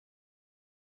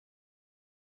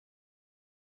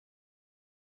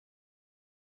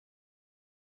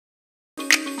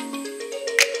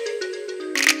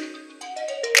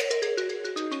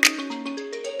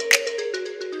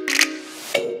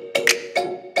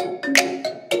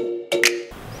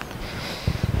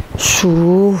Shoe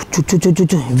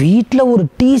சுச்சு வீட்டில் ஒரு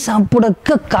tea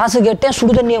சாப்பிடக்க காசு கேட்டேன்,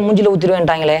 சுடு தண்ணியை மூஞ்சில்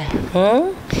ஊற்றிடுவேன்ட்டாங்களே.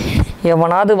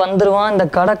 எவனாவது வந்துடுவான். இந்த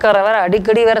கடைக்கார வேற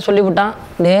அடிக்கடி வேற சொல்லிவிட்டான்,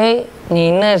 டேய் நீ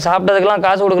இன்னும் சாப்பிட்டதுக்கெல்லாம்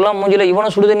காசு கொடுக்கலாம், மூஞ்சில்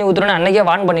இவனும் சுடு தண்ணி ஊற்றுறேன்னு அன்றைக்கே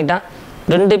வான் பண்ணிட்டான்.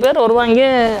 2 பேர் வருவாங்க.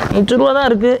 5 ரூபா தான்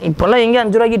இருக்குது. இப்போல்லாம் எங்கே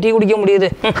 5 ரூபாய்க்கு டீ குடிக்க முடியுது?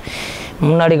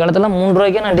 முன்னாடி காலத்தில் 3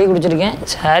 ரூபாய்க்கே நான் டீ குடிச்சிருக்கேன்.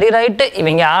 சரி ரைட்டு,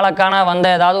 இவங்க ஆளக்கான வந்த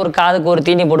ஏதாவது ஒரு காதுக்கு ஒரு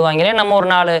தீனி போடுவாங்களே, நம்ம ஒரு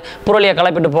 4 புரளியை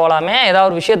கிளப்பிட்டு போகலாமே, ஏதாவது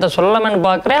ஒரு விஷயத்த சொல்லலாமேன்னு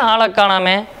பார்க்குறேன்,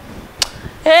 ஆளக்கானாமே.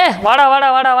 வாடா வாடா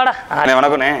வாடா வாடா.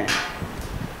 வணக்கண்ணே.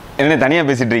 என்ன தனியாக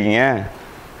பேசிகிட்டு இருக்கீங்க?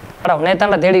 வாடா, உன்னே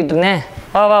தாண்டா தேடிக்கிட்டு இருந்தேன்.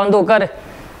 வா வா வந்து உட்காரு.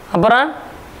 அப்புறம்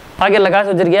பாக்கெட்டில்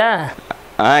காசு வச்சுருக்கியா?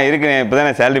 இருக்குண்ணே, இப்போ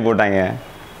தானே சேலரி போட்டாங்க.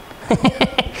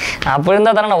 அப்போ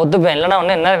இருந்தால் தானே நான் ஒத்துப்பேன், இல்லைனா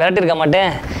ஒன்று என்ன விரட்டிருக்க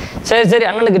மாட்டேன். சரி சரி,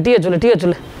 அண்ணனுக்கு டீயை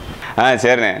சொல்லு.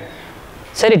 சரிண்ணே.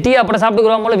 சரி, டீ அப்புறம்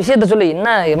சாப்பிட்டுக்குறோம். போல விஷயத்த சொல்லு.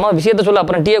 என்ன விஷயத்த சொல்லு,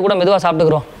 அப்புறம் டீயை கூட மெதுவாக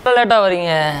சாப்பிட்டுக்குறோம். லேட்டாக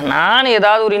வரீங்க. நானும்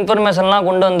ஏதாவது ஒரு இன்ஃபர்மேஷன்லாம்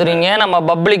கொண்டு வந்துடுறீங்க, நம்ம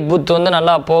பப்ளிக் பூத் வந்து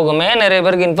நல்லா போகுமே, நிறைய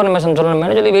பேருக்கு இன்ஃபர்மேஷன்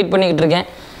சொல்லணுமேனு சொல்லி வெயிட் பண்ணிக்கிட்டு இருக்கேன்.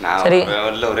 சரி,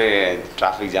 ஒரு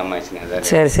டிராஃபிக் ஜாம் ஆயிடுச்சுங்க.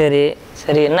 சரி சரி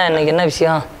சரி, இன்னைக்கு என்ன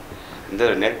விஷயம்? இந்த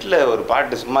நெட்டில் ஒரு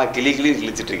பாட்டு சும்மா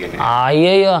கிழிச்சிட்டு இருக்கேன்.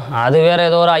 ஐயோ, அது வேற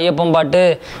ஏதோ ஒரு ஐயப்பன் பாட்டு,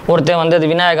 ஒருத்தன் வந்து அது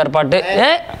விநாயகர் பாட்டு.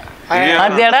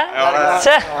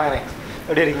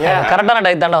 கரெக்டான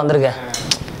டைத் தாண்டா வந்திருக்கேன்.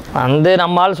 வந்து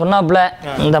நம்ம ஆள் சொன்னாப்புல,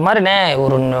 இந்த மாதிரிண்ணே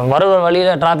ஒரு வர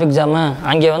வழியில் டிராஃபிக் ஜாமு,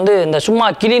 அங்கே வந்து இந்த சும்மா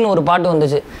கிளின்னு ஒரு பாட்டு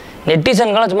வந்துச்சு,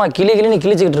 நெட்டிசன்கெல்லாம் சும்மா கிளின்னு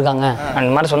கிழிச்சிக்கிட்டு இருக்காங்க அந்த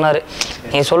மாதிரி சொன்னார்.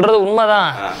 நீ சொல்கிறது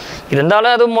உண்மைதான்,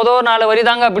 இருந்தாலும் அது முதல் 4 வரி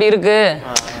தாங்க அப்படி இருக்கு.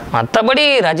 மற்றபடி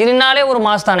ரஜினினாலே ஒரு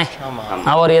மாஸ் தானே,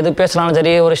 அவர் எது பேசினாலும்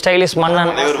சரி, ஒரு ஸ்டைலிஷ்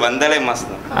மன்னன்.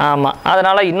 ஆமாம்,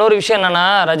 அதனால் இன்னொரு விஷயம் என்னென்னா,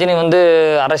 ரஜினி வந்து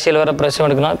அரசியல் வேறு பிரச்சனை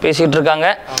எடுக்கணும் பேசிகிட்டு இருக்காங்க.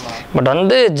 பட்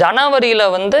வந்து ஜனவரியில்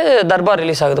வந்து தர்பார்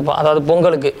ரிலீஸ் ஆகுதுப்பா, அதாவது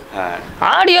பொங்கலுக்கு.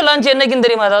 ஆடியோ லான்ச் என்னைக்குன்னு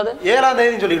தெரியுமா? அதாவது 7ஆம்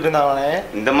தேதி சொல்லிட்டு இருந்தாங்க.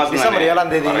 இந்த மாதம் டிசம்பர்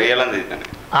 7ஆம் தேதி.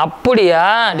 அப்படியா?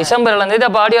 டிசம்பர் 7ஆம் தேதி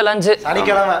அப்போ ஆடியோ லான்ச்சு.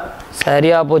 சனிக்கிழமை.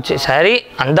 சரியா போச்சு. சரி,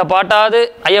 அந்த பாட்டாவது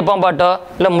ஐயப்பன் பாட்டோ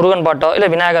இல்லை முருகன் பாட்டோ இல்லை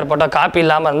விநாயகர் பாட்டோ காப்பி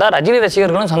இல்லாமல் இருந்தால் ரஜினி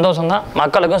ரசிகர்களும் சந்தோஷம் தான்,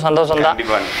 மக்களுக்கும் சந்தோஷம் தான்.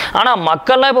 ஆனால்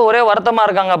மக்கள்லாம் இப்போ ஒரே வருத்தமாக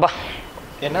இருக்காங்கப்பா.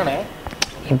 என்னண்ணே?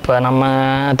 இப்போ நம்ம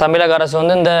தமிழக அரசு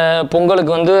வந்து இந்த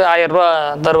பொங்கலுக்கு வந்து 1000 ரூபா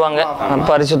தருவாங்க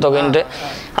பரிசு தொகைன்ட்டு.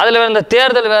 அதில் வேறு இந்த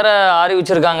தேர்தல் வேறு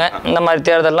அறிவிச்சிருக்காங்க, இந்த மாதிரி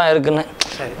தேர்தல்லாம் இருக்குன்னு.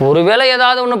 ஒருவேளை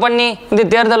ஏதாவது ஒன்று பண்ணி இது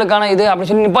தேர்தலுக்கான இது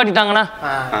அப்படின்னு சொல்லி நிப்பாட்டிட்டாங்கன்னா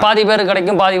பாதி பேர்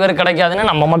கிடைக்கும், பாதி பேர் கிடைக்காதுன்னு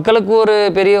நம்ம மக்களுக்கு ஒரு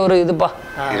பெரிய ஒரு இதுப்பா.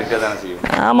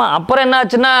 ஆமாம், அப்புறம் என்ன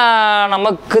ஆச்சுன்னா,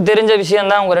 நமக்கு தெரிஞ்ச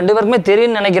விஷயம்தான், அவங்க 2 பேருக்குமே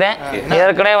தெரியும்னு நினைக்கிறேன்.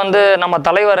 ஏற்கனவே வந்து நம்ம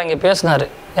தலைவர் அங்கே பேசினார்.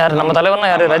 யார் நம்ம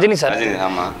தலைவர்னா? யார்? ரஜினி சார்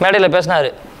மேடையில்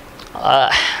பேசினார்.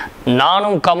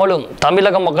 நானும் கமலும்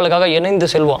தமிழக மக்களுக்காக இணைந்து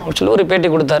செல்வோம் அப்படின்னு சொல்லி ஒரு பேட்டி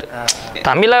கொடுத்தாரு.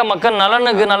 தமிழக மக்கள்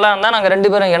நலனுக்கு நல்லா இருந்தால் நாங்கள்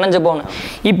 2 பேரும் இணைஞ்சு போகணும்.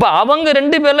 இப்போ அவங்க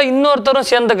 2 பேரில் இன்னொருத்தரும்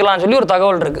சேர்ந்துக்கலாம்னு சொல்லி ஒரு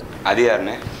தகவல் இருக்குது. அது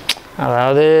யாருன்னு?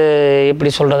 அதாவது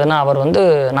எப்படி சொல்கிறதுன்னா, அவர் வந்து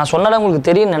நான் சொன்னதை உங்களுக்கு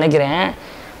தெரியும்னு நினைக்கிறேன்,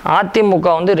 அதிமுக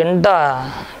வந்து 2ஆ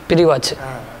பிரிவாச்சு.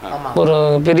 ஒரு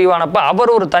பிரிவானப்ப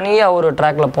அவர் ஒரு தனியாக ஒரு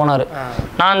ட்ராக்ல போனார்.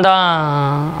 நான் தான்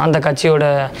அந்த கட்சியோட,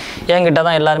 என்கிட்ட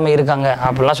தான் எல்லாருமே இருக்காங்க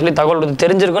அப்படிலாம் சொல்லி தகவல்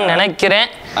தெரிஞ்சிருக்குன்னு நினைக்கிறேன்.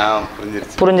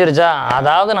 புரிஞ்சிருச்சா?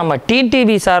 அதாவது நம்ம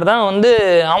டிடிவி சார் தான் வந்து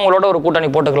அவங்களோட ஒரு கூட்டணி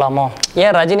போட்டுக்கலாமோ,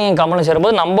 ஏன் ரஜினியும் கமலும்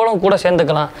சேரும்போது நம்மளும் கூட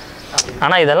சேர்ந்துக்கலாம்.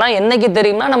 ஆனால் இதெல்லாம் என்னைக்கு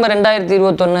தெரியுமா? நம்ம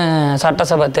 2021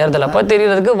 சட்டசபை தேர்தல் அப்போ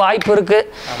தெரியறதுக்கு வாய்ப்பு இருக்குது.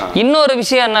 இன்னொரு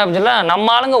விஷயம் என்ன அப்படின்னா,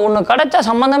 நம்ம ஆளுங்க ஒன்று கிடைச்சா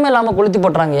சம்மந்தமே இல்லாமல் கொளுத்தி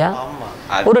போட்டுறாங்கய்யா.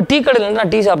 ஒரு டீ கடையில்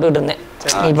நான் டீ சாப்பிட்டுக்கிட்டு இருந்தேன்.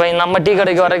 இப்போ நம்ம டீ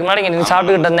கடைக்கு வரதுக்கு முன்னாடி இங்கே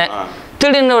சாப்பிட்டுக்கிட்டு இருந்தேன்.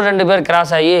 திடீர்னு ஒரு 2 பேர்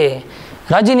கிராஸ் ஆகி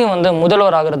ரஜினி வந்து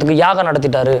முதல்வர் ஆகிறதுக்கு யாகம்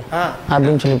நடத்திட்டாரு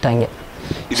அப்படின்னு சொல்லிட்டாங்க.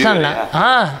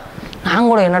 நான்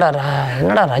கூட என்னடா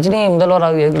ரஜினி முதல்வர்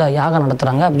ஆக எதுக்குடா யாகம்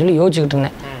நடத்துகிறாங்க அப்படின்னு சொல்லி யோசிச்சுக்கிட்டு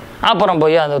இருந்தேன். அப்புறம்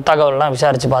போய் அந்த தகவல்லாம்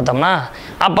விசாரித்து பார்த்தோம்னா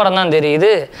அப்புறம் தான் தெரியுது,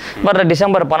 வர்ற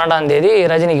டிசம்பர் 12ஆம் தேதி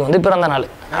ரஜினிக்கு வந்து பிறந்த நாள்.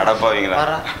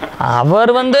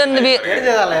 அவர் வந்து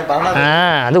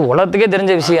அது உலகத்துக்கே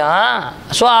தெரிஞ்ச விஷயம்.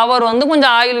 ஸோ அவர் வந்து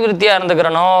கொஞ்சம் ஆயுள் விருத்தியாக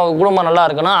இருந்துக்கிறணும், குடும்பம் நல்லா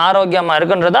இருக்கணும், ஆரோக்கியமாக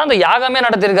இருக்குன்றத அந்த யாகமே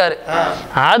நடத்திருக்காரு.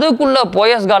 அதுக்குள்ள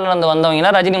போயஸ் காலிலேருந்து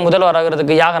வந்தவங்கன்னா ரஜினி முதல்வர்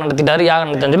ஆகிறதுக்கு யாகம் நடத்திட்டாரு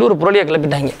சொல்லி ஒரு புரளியை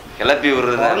கிளப்பிட்டாங்க.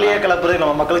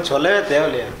 நம்ம மக்களுக்கு சொல்லவே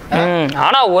தேவையில்லையா?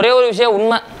 ஆனால் ஒரே ஒரு விஷயம்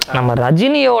உண்மை, நம்ம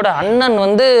ரஜினியோட அண்ணன்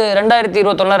வந்து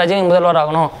 2021 ரஜினி முதல்வர்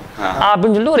ஆகணும்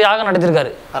அப்படின்னு சொல்லிட்டு ஒரு யாகம் நடத்திருக்காரு.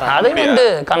 அது வந்து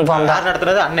கன்ஃபார்ம்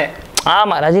தான்.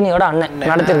 ஆமா, ரஜினியோட அண்ணன்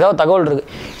நடத்திருக்காரு, தகவல் இருக்கு.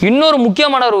 இன்னொரு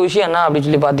முக்கியமான ஒரு விஷயம் என்ன அப்படின்னு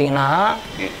சொல்லி பார்த்தீங்கன்னா,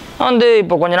 வந்து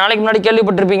இப்போ கொஞ்ச நாளைக்கு முன்னாடி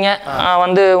கேள்விப்பட்டிருப்பீங்க,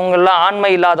 வந்து உங்களெல்லாம்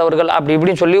ஆண்மை இல்லாதவர்கள் அப்படி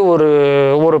இப்படின்னு சொல்லி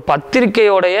ஒரு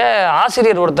பத்திரிகையோடைய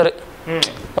ஆசிரியர் ஒருத்தர்,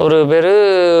 ஒரு பேர்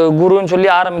குருன்னு சொல்லி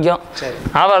ஆரம்பிக்கும்.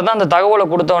 அவர் தான் அந்த தகவலை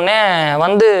கொடுத்தோடனே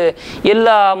வந்து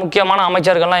எல்லா முக்கியமான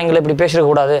அமைச்சர்கள்லாம் எங்களை இப்படி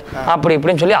பேசிடக்கூடாது அப்படி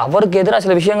இப்படின்னு சொல்லி அவருக்கு எதிராக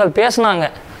சில விஷயங்கள் பேசினாங்க.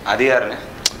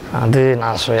 அது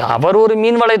நான் அவர் ஒரு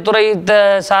மீன்வளைத்துறை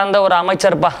சார்ந்த ஒரு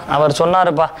அமைச்சர்ப்பா, அவர்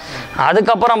சொன்னாருப்பா.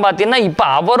 அதுக்கப்புறம் பார்த்தீங்கன்னா இப்போ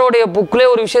அவருடைய புக்கிலே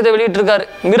ஒரு விஷயத்தை வெளியிட்டிருக்காரு,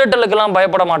 மிரட்டலுக்கெல்லாம்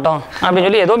பயப்பட மாட்டோம் அப்படின்னு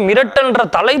சொல்லி. ஏதோ மிரட்டல்ன்ற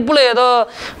தலைப்புல ஏதோ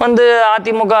வந்து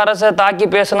அதிமுக அரசை தாக்கி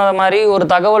பேசுனது மாதிரி ஒரு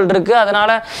தகவல் இருக்கு. அதனால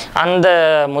அந்த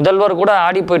முதல்வர் கூட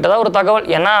ஆடி போயிட்டதா ஒரு தகவல்.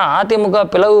 ஏன்னா அதிமுக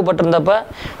பிளவுபட்டிருந்தப்ப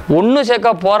ஒன்று சேர்க்க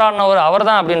போராடினவர் அவர்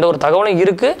தான் அப்படின்ற ஒரு தகவலும்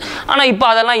இருக்கு. ஆனால் இப்போ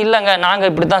அதெல்லாம் இல்லைங்க, நாங்கள்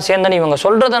இப்படி தான் சேர்ந்தேன்னு இவங்க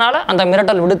சொல்றதுனால அந்த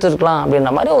மிரட்டல் விடுத்துருக்கலாம்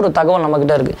அப்படின்ற மாதிரி ஒரு தகவல்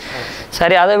நம்மக்கிட்ட இருக்கு.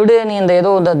 சரி, அதை விடு. நீ இந்த ஏதோ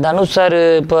இந்த தனுஷ் சார்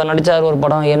இப்போ நடிச்சார் ஒரு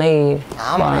படம் இணை.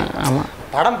 ஆமாம்,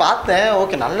 படம் பார்த்தேன்.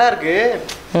 ஓகே, நல்லா இருக்கு.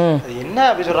 என்ன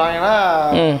அப்படி சொல்றாங்கன்னா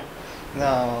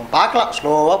பார்க்கலாம்,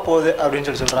 ஸ்லோவாக போகுது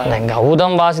அப்படின்னு சொல்றாங்க.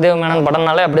 கௌதம் வாசுதேவ் மேனன்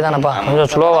படம்னாலே அப்படி தானேப்பா,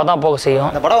 கொஞ்சம் ஸ்லோவாக தான் போக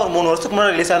செய்யும். இந்த படம் ஒரு 3 வருஷத்துக்கு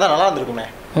முன்னாடி ரிலீஸ் ஆகுதா நல்லா இருந்திருக்குமே.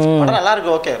 படம் நல்லா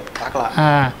இருக்கு, ஓகே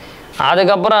பார்க்கலாம்.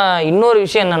 அதுக்கப்புறம் இன்னொரு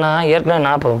விஷயம் என்னன்னா, ஏற்கனவே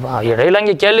நான் இப்போ இடையில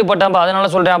இங்கே கேள்விப்பட்டேன், அதனால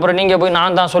சொல்கிறேன். அப்புறம் நீங்கள் போய்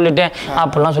நான் தான் சொல்லிட்டேன்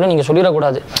அப்படிலாம் சொல்லி நீங்கள்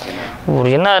சொல்லிடக்கூடாது. ஒரு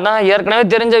என்னன்னா, ஏற்கனவே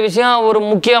தெரிஞ்ச விஷயம், ஒரு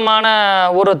முக்கியமான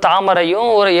ஒரு தாமரையும்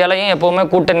ஒரு இலையும் எப்போவுமே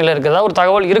கூட்டணியில் இருக்கிறதா ஒரு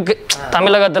தகவல் இருக்குது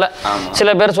தமிழகத்தில்.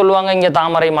 சில பேர் சொல்லுவாங்க இங்கே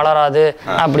தாமரை மலராது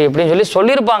அப்படி இப்படின்னு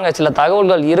சொல்லியிருப்பாங்க, சில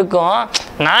தகவல்கள் இருக்கும்.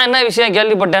 நான் என்ன விஷயம்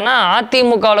கேள்விப்பட்டேன்னா,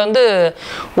 அதிமுகவில் வந்து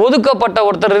ஒதுக்கப்பட்ட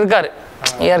ஒருத்தர் இருக்கார்,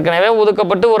 ஏற்கனவே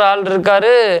ஒதுக்கப்பட்டு ஒரு ஆள்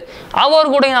இருக்காரு.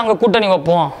 அவர் கூட நாங்கள் கூட்டணி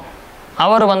வைப்போம்,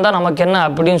 அவர் வந்தால் நமக்கு என்ன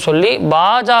அப்படின்னு சொல்லி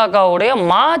பாஜகவுடைய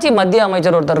மாஜி மத்திய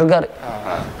அமைச்சர் ஒருத்தர் இருக்கார்.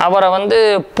 அவரை வந்து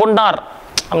பொன்னார்,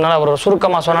 அதனால அவர்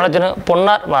சுருக்கமாக சொன்னாலும்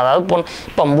பொன்னார், அதாவது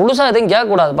இப்போ முழுசாக எதுவும்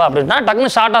கேட்கக்கூடாதுப்பா அப்படின்னா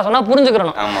டக்குன்னு ஷார்ட்டாக சொன்னால்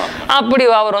புரிஞ்சுக்கிறணும். அப்படி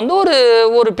அவர் வந்து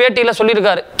ஒரு பேட்டியில்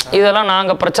சொல்லியிருக்காரு, இதெல்லாம்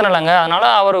நாங்கள் பிரச்சனை இல்லைங்க, அதனால்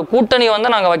அவர் கூட்டணி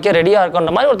வந்து நாங்கள் வைக்க ரெடியாக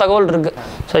இருக்கோன்ற மாதிரி ஒரு தகவல் இருக்குது.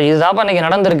 ஸோ இதுதான்ப்பா இன்றைக்கி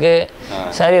நடந்திருக்கு.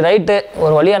 சரி, ரைட்டு,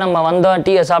 ஒரு வழியாக நம்ம வந்தோம்,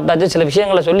 டீயை சாப்பிட்டாச்சு, சில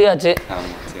விஷயங்களை சொல்லியாச்சு.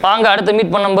 வாங்க அடுத்து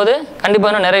மீட் பண்ணும்போது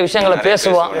கண்டிப்பாக இன்னும் நிறைய விஷயங்களை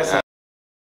பேசுவோம்.